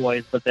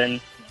Cowboys, but then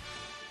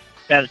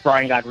Dez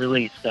Bryant got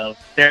released, so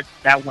that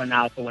went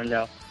out the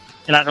window.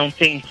 And I don't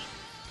think,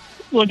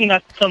 looking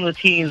at some of the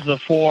teams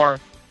before,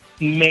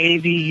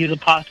 maybe he's a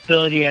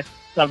possibility at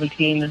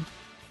 17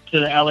 to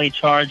the LA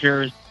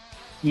Chargers.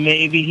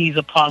 Maybe he's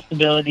a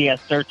possibility at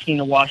 13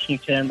 to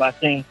Washington, but I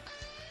think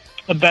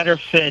a better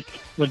fit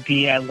would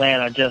be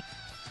Atlanta, just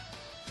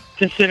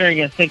considering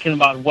and thinking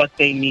about what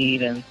they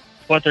need and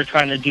what they're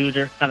trying to do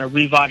to kind of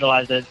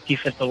revitalize the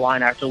defensive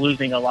line after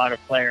losing a lot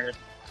of players.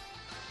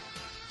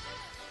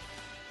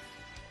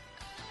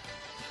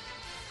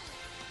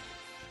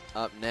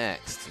 Up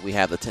next, we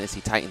have the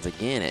Tennessee Titans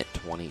again at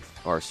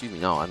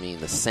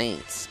the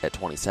Saints at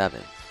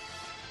 27.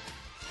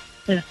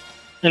 Yeah.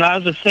 And out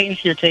of the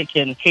Saints, you're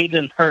taking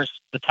Hayden Hurst,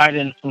 the tight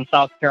end from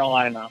South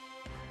Carolina.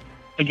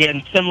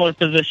 Again, similar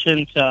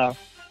position to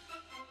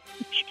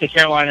the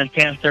Carolina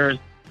Panthers.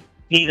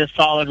 Need a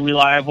solid,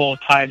 reliable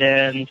tight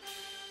end,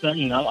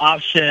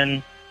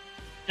 option.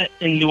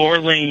 In New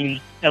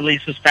Orleans, at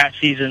least this past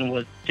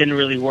season, didn't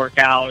really work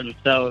out, and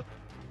so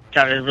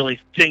got to really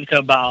think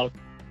about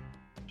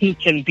who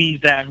can be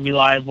that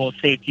reliable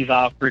safety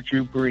valve for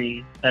Drew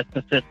Brees that's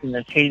consistent.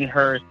 And Hayden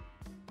Hurst,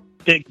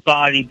 big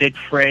body, big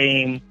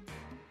frame,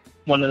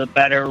 one of the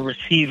better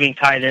receiving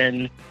tight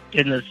ends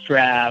in this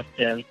draft.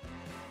 And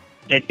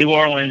at New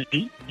Orleans,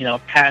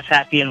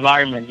 pass-happy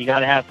environment. You got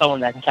to have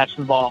someone that can catch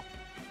the ball.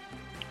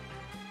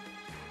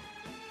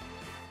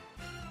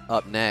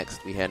 Up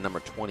next, we had number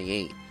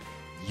 28.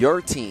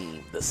 Your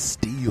team, the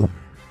Steelers.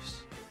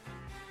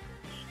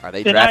 Are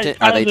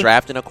they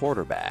drafting a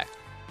quarterback?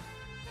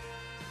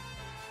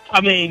 I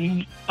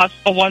mean, I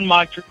saw one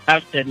mock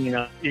draft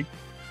and, it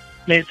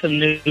made some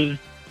news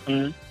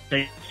on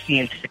the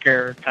seeing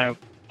ticker kind of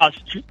us,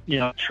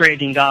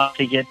 trading up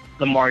to get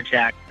Lamar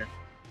Jackson.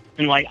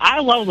 And, I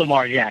love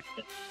Lamar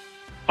Jackson,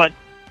 but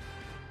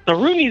the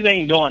Rooneys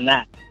ain't doing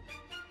that.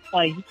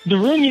 The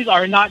Rooneys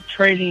are not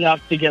trading up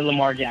to get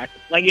Lamar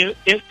Jackson.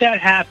 If that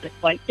happens,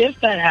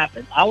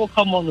 I will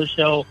come on the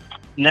show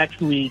next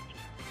week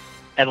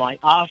and,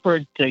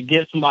 offer to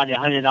give somebody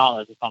 $100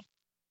 or something.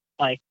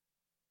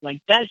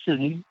 That's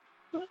just,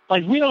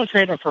 we don't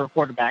trade up for a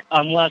quarterback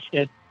unless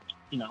it's,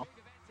 an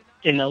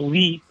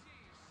elite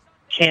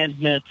can't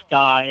miss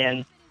guy.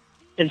 And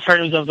in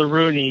terms of the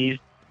Rooneys,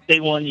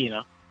 they want,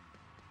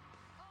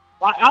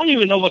 I don't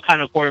even know what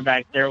kind of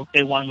quarterback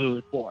they want to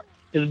move for.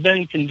 Because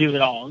Ben can do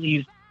it all.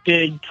 He's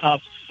big,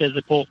 tough,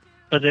 physical,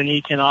 but then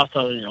he can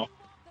also,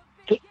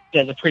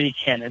 get a pretty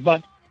cannon.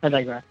 But I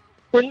digress.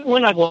 We're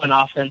not going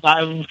offense.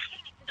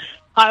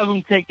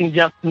 I'm taking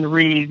Justin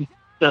Reed,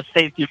 the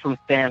safety from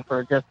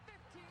Stanford, just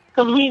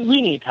because we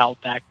need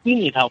help back. We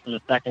need help in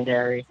the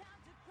secondary.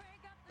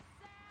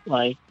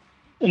 And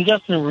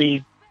Justin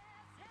Reed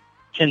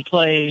can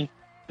play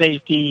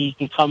safety,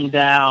 can come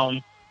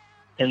down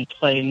and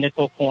play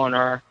nickel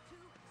corner.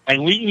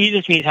 We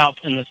just need help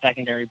in the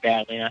secondary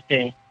badly. I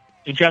think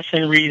if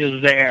Justin Reed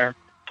is there,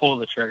 pull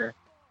the trigger.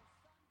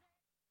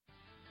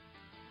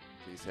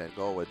 He said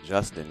go with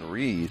Justin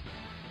Reed.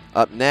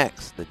 Up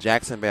next, the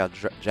Jacksonville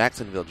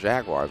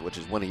Jaguars, which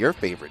is one of your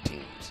favorite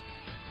teams.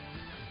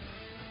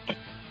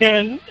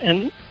 And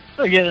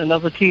again,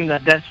 another team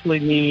that desperately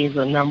needs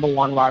a number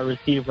one wide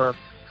receiver.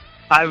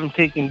 I've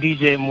taken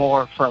DJ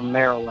Moore from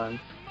Maryland,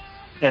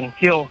 and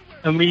he'll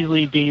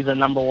immediately be the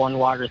number one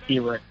wide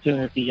receiver as soon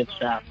as he gets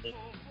drafted.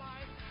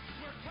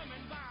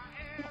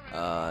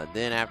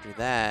 Then after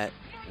that,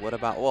 what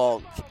about,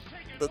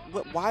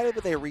 why did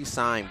they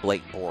re-sign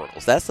Blake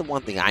Bortles? That's the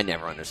one thing I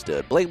never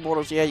understood. Blake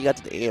Bortles, you got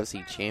to the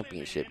AFC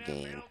Championship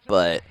game,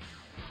 but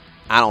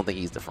I don't think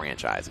he's the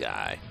franchise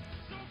guy.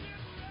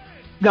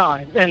 No,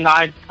 and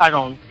I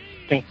don't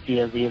think he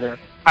is either.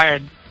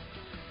 I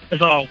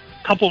saw a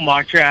couple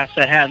mock drafts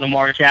that had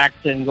Lamar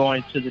Jackson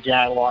going to the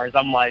Jaguars.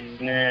 I'm like,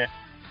 nah.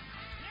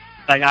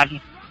 I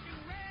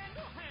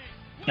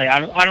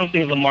don't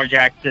think Lamar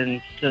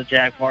Jackson to the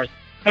Jaguars.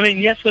 I mean,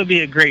 yes, it would be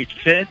a great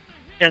fit.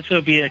 Yes, it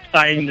would be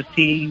exciting to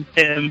see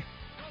him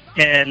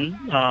and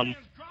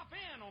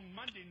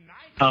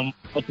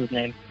what's his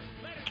name?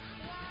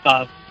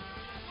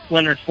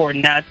 Leonard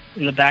Fournette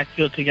in the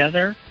backfield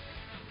together.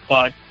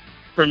 But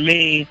for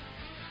me,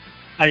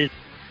 I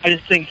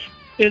just think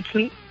it's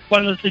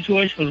one of the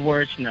situations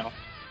where it's,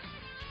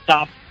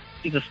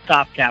 he's a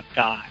stopgap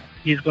guy.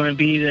 He's going to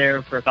be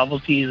there for a couple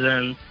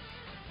seasons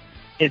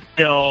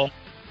until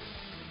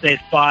they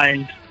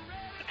find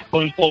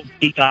quote-unquote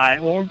big guy,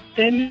 or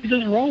they may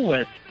just roll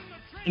with.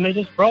 They may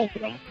just roll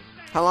with him.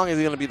 How long is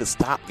he going to be the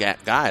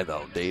stopgap guy,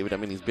 though, David? I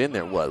mean, he's been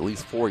there, at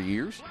least 4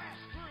 years?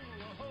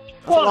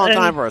 That's a long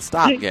time for a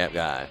stopgap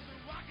guy.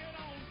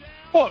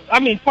 Well, I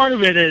mean, part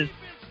of it is,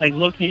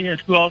 looking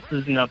at who else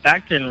is,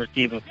 back to the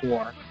receiving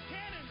floor.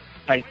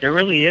 There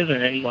really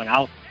isn't anyone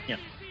else,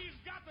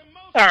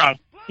 I don't know.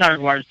 not a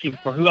wide receiver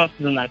core. Who else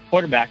is in that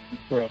quarterback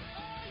group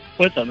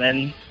with them?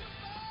 And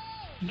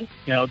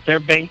their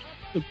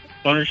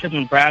ownership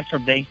and brass are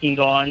banking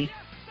on.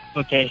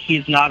 Okay,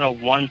 he's not a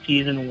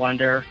one-season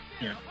wonder.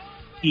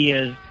 He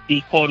is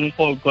the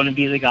quote-unquote going to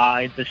be the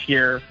guy. This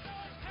year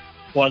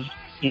was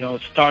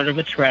start of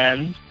a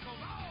trend.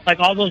 Like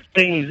all those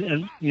things,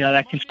 and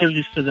that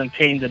contributes to them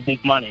paying the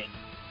big money.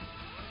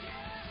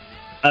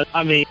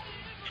 I mean,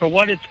 for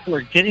what it's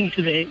worth, getting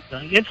to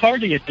it's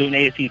hard to get to an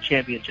AFC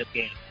Championship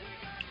game.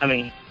 I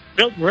mean,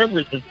 Philip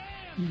Rivers has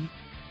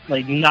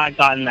not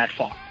gotten that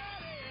far,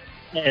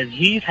 and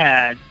he's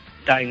had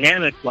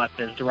dynamic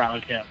weapons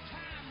around him.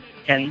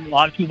 And a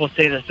lot of people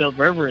say that Philip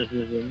Rivers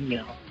is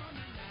an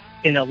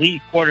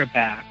elite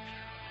quarterback.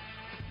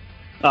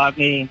 So, I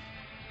mean,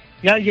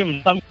 you got to give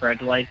him some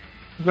credit.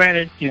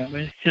 Granted,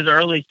 his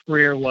early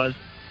career was,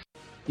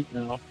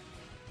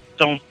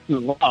 don't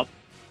screw up.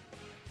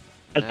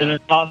 But then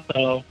it's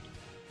also,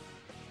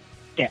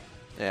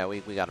 Yeah, we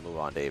got to move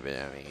on,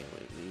 David. I mean,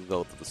 we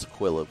go through the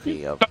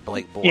sequelae of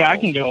Blake Bortles. Yeah, I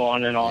can go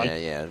on and on.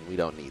 Yeah, we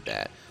don't need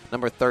that.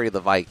 Number 30, the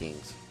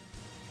Vikings.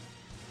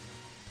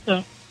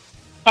 So,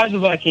 the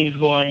Vikings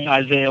going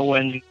Isaiah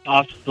Wynn,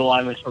 offensive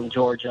lineman from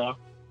Georgia.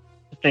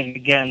 I think,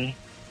 again,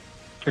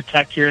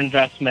 protect your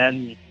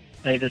investment.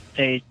 They just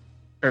paid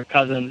her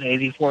cousin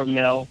 $84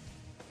 million.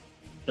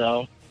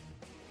 So,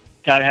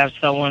 got to have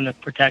someone to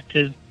protect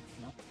his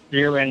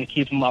rear end and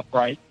keep him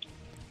upright.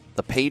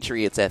 The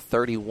Patriots at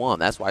 31.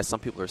 That's why some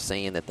people are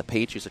saying that the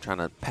Patriots are trying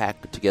to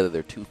pack together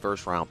their 2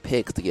 first-round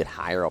picks to get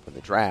higher up in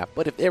the draft.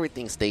 But if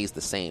everything stays the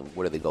same,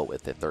 where do they go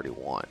with at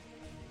 31?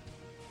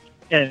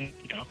 And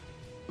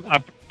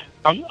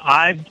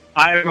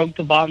I wrote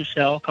the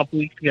bombshell a couple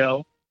weeks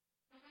ago,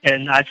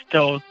 and I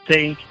still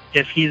think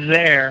if he's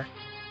there,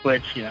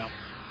 which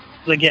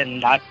again,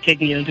 not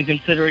taking into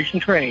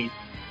consideration trades,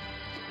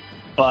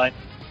 but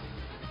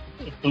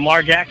if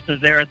Lamar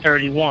Jackson's there at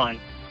 31,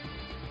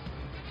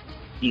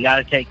 you got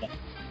to take him.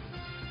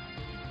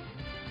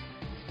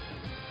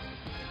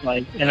 I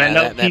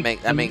know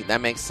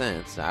that makes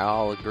sense.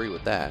 I'll agree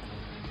with that.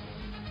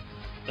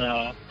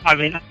 I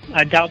mean,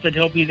 I doubt that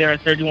he'll be there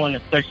at 31,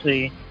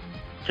 especially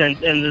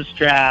since in this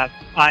draft,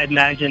 I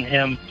imagine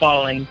him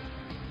falling,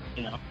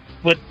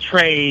 with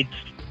trades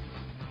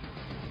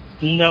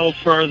no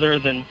further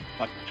than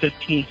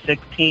 15,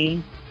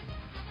 16.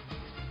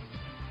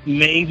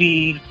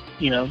 Maybe,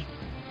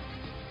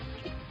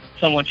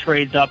 someone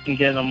trades up and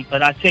get him,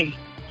 but I think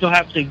you'll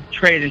have to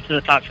trade into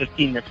the top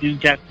 15 if you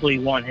definitely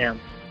want him,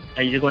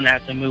 and you're going to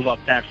have to move up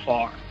that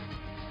far.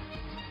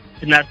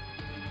 And that's,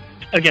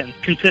 again,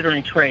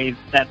 considering trades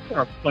that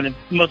are going to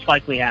most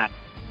likely happen.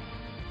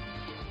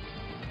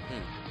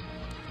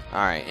 All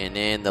right, and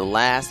then the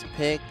last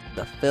pick,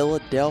 the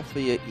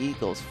Philadelphia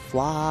Eagles.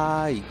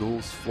 Fly,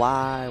 Eagles,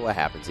 fly. What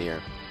happens here?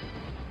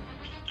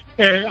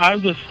 I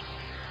was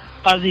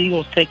the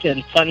Eagles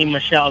taking Sonny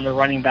Michel, the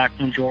running back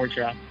from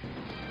Georgia.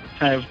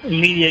 Kind of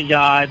immediate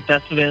guy,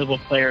 best available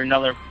player,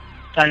 another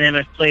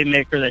dynamic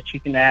playmaker that you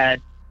can add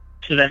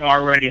to that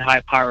already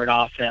high-powered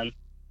offense.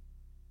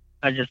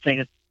 I just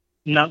think it's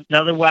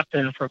another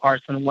weapon for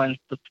Carson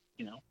Wentz,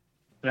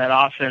 that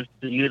offense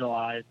to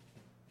utilize.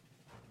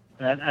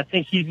 And I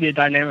think he'd be a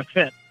dynamic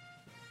fit.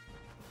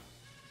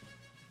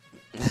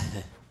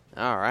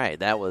 All right,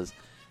 that was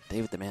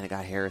David the Man That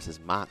Got Harris's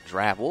mock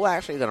draft. We're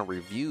actually going to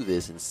review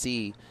this and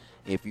see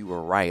if you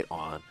were right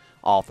on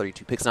all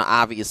 32 picks. Now,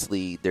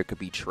 obviously, there could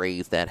be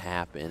trades that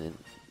happen,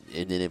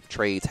 and then if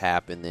trades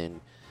happen,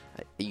 then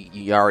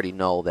you already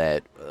know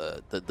that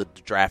the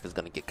draft is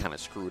going to get kind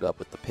of screwed up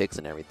with the picks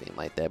and everything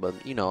like that.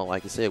 But,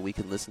 like I said, we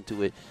can listen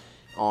to it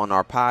on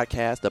our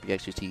podcast,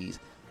 WXUT's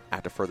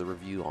After Further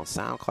Review on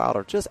SoundCloud,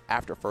 or just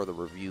After Further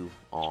Review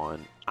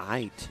on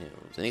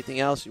iTunes. Anything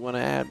else you want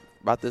to add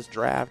about this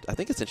draft? I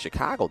think it's in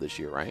Chicago this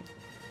year, right?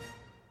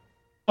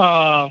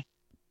 Thought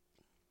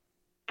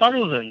it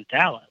was in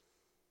Dallas.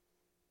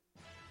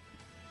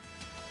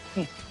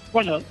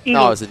 No, it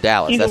was in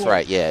Dallas. That's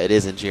right. Yeah, it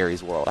is in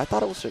Jerry's World. I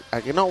thought it was. I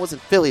know it was in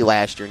Philly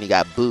last year, and he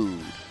got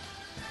booed.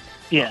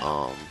 Yeah.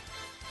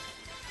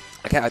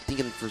 I kept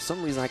thinking, for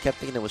some reason, I kept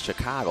thinking it was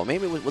Chicago.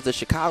 Maybe was it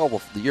Chicago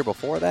the year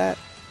before that?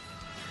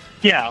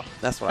 Yeah.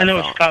 That's what I know. thought.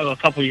 It was Chicago a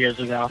couple years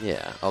ago.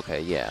 Yeah.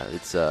 Okay. Yeah.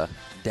 It's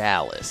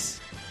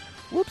Dallas.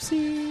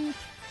 Whoopsie.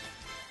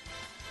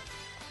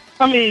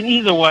 I mean,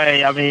 either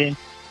way. I mean,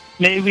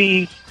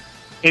 maybe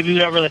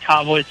whoever the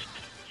Cowboys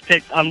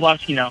pick,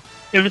 unless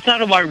if it's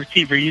not a wide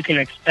receiver, you can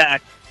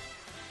expect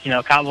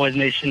Cowboys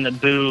Nation to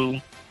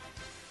boo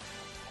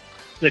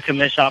the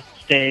commission off the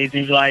stage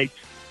and be like,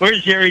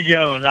 "Where's Jerry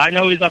Jones? I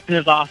know he's up in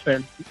his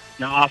office,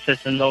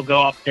 and they'll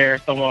go up there.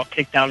 Someone will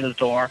kick down his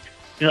door.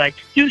 Be like,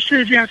 you should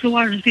have drafted a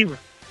wide receiver."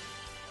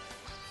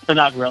 But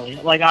not really.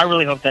 I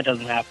really hope that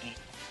doesn't happen.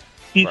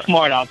 He's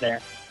smart out there.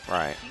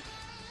 Right.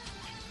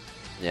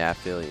 Yeah, I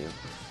feel you.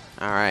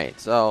 All right,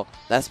 so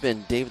that's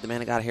been David the Man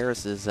That Got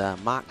Harris's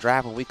mock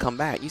draft. When we come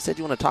back, you said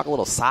you want to talk a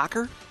little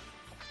soccer?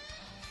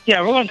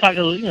 Yeah, we're going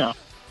to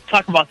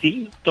talk about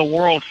the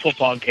world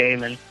football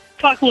game and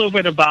talk a little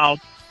bit about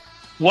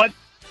what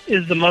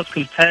is the most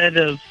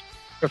competitive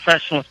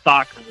professional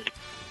soccer league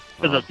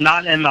because it's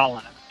not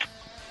MLS.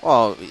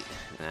 Well,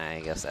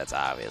 I guess that's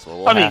obvious.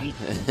 Well,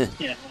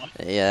 Yeah.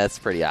 Yeah, that's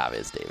pretty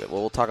obvious, David.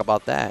 Well, we'll talk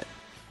about that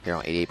here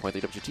on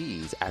 88.3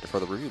 WXUT's After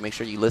Further Review. Make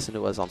sure you listen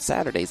to us on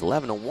Saturdays,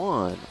 11 to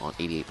 1 on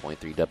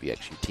 88.3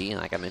 WXUT. And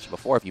like I mentioned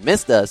before, if you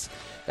missed us,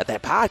 got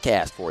that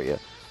podcast for you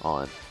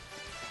on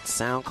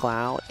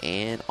SoundCloud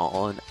and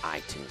on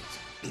iTunes.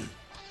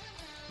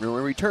 When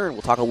we return,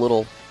 we'll talk a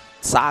little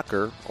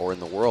soccer, or in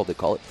the world they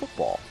call it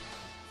football,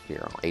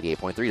 here on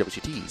 88.3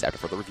 WXUT's After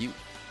Further Review.